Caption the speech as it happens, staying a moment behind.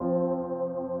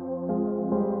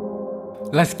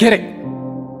Let's get it.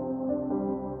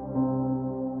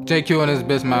 JaQuee and his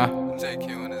bitch, man.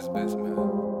 JaQuee and his bitch,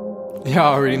 man.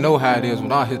 Y'all already know how it is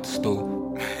when I hit the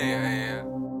stool. Yeah.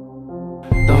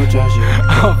 Don't trust you.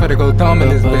 I'm finna go dumb in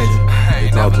this bitch.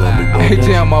 Hey,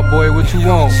 Jam, my boy, what you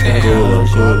want?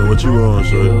 Cool. What you want,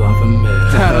 shorty? You on for me.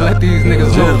 Time to let these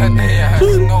niggas know.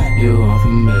 You on for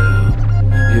me.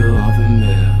 You on for me.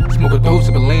 Smoke a dope,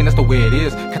 sip a lean, that's the way it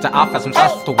is. Catch an eye, some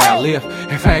shots, that's the way I live.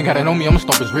 If I ain't got it on me, I'ma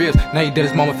stomp his ribs. Now he dead,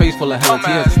 his mama face full of hella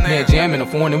tears. Man, Jam in the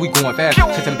foreign and we going fast.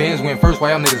 Chasing bands win first,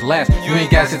 while y'all niggas last. You ain't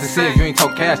got shit to say if you ain't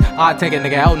talk cash. I take a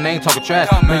nigga out and ain't talking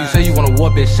trash. Man, you say you wanna war,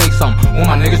 bitch, say something. When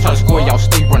my niggas try to score, y'all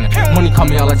stay running. Money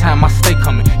coming all the time, I stay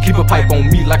coming. Keep a pipe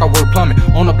on me like I work plumbing.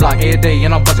 On the block every day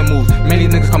and I'm busting moves. Many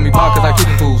niggas call me Bob cause I keep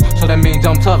them tools. So that mean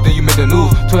jump tough, then you make the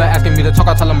news. Till they asking me to talk,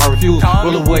 I tell them I refuse.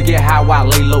 Roll the wood, get high while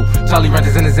I lay low. Charlie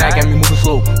Renters in his act, got me moving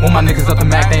slow. When my niggas up the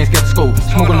Mac, they ain't scared to scope.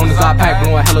 Smoking on this iPad,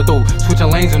 blowing hella dope. Switching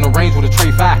lanes in the range with a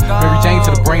tray 5. Mary Jane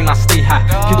to the brain, I stay high.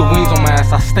 Keep the wings on my ass,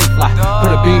 I stay fly.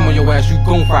 Put a beam on your ass, you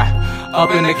gon' fry.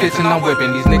 Up in the kitchen, I'm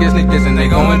whipping. These niggas need dissing, they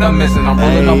going up missing. I'm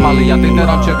rolling up Molly, I think that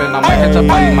I'm tripping. I might catch a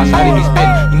body, my shawty be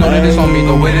spitting. You know that it's on me,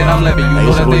 the way that I'm living. You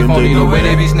know that they phony, the way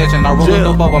they be snitching. I roll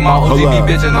up over my OG be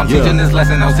bitching. I'm teaching this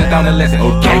lesson, now sit down and listen.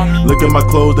 Okay, look at my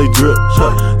clothes, they drip.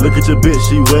 Look at your bitch,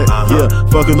 she wet. Yeah,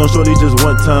 fucking on shorty just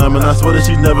one time, and I swear that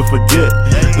she never forget.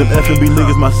 Them F&B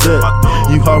niggas my set.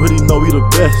 You already know we the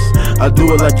best. I do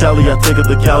it like Cali, I take her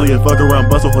to Cali and fuck around,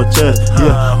 bust on her chest.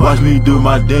 Yeah, watch me do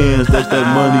my dance, that's that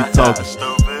money talking.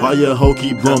 Why your hoe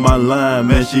keep blowing my line,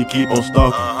 man, she keep on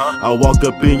stalking. I walk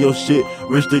up in your shit,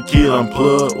 Rich the Kid, I'm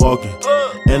plug walking.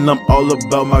 And I'm all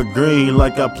about my green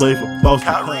like I play for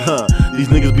Boston. These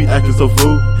niggas be acting so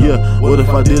fool. Yeah, what if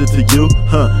I did it to you?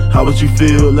 How would you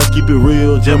feel? Let's keep it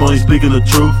real. Jam only speaking the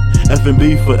truth.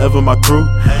 F&B forever my crew.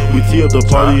 We tee up the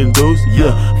party and deuce.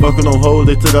 Yeah, fucking on hoes,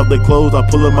 they took off their clothes. I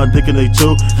pull up my dick and they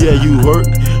chew. Yeah, you work,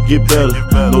 get better.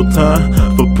 No time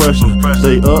for pressure.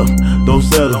 Stay up, don't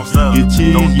settle. Get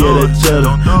cheese, yeah, that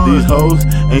cheddar. These hoes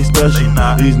ain't special.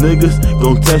 These niggas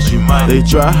gon' test you. They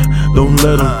try, don't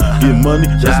let them get money.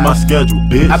 That's my schedule,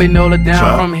 bitch. I be noling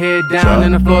down from head down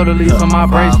in the floor to leave on my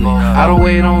bracelet. I don't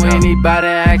wait on anybody,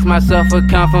 I ask myself for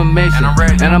confirmation.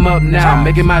 And I'm up now,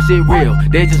 making my shit real.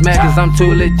 They just mad cause I'm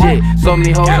too legit. So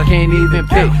many hoes I can't even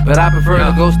pick, but I prefer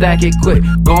to go stack it quick.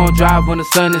 Go on drive when the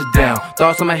sun is down.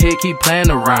 Thoughts in my head keep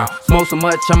playing around. Smoke so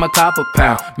much, I'ma cop a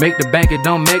pound. Make the bank, it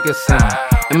don't make a sound.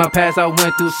 In my past I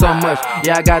went through so much,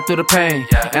 yeah I got through the pain.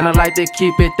 And I like to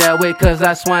keep it that way cause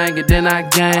I swang it, then I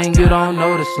gang. You don't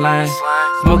know the slang.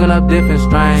 Smoking up different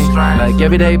strains, like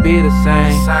every day be the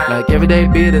same. Like every day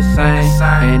be the same.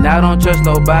 And I don't trust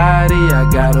nobody, I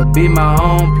gotta be my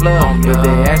own plug. If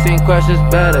they asking questions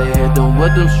better, hit them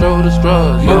with them shoulder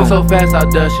shrugs. Moving so fast I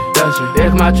dash it.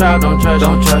 If my child don't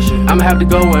trust you, I'ma have to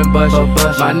go and bust you.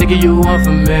 My nigga you want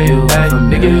for me,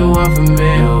 nigga you want for me,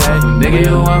 nigga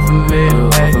you want for me,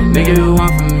 nigga you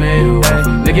want for me,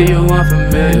 nigga you want for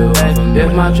me.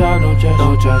 If my child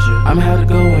don't trust you, I'ma have to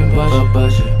go and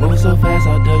bust you. Moving so fast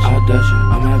I dash you,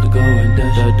 I'ma have to go and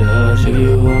dash you. Nigga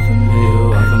you want for me.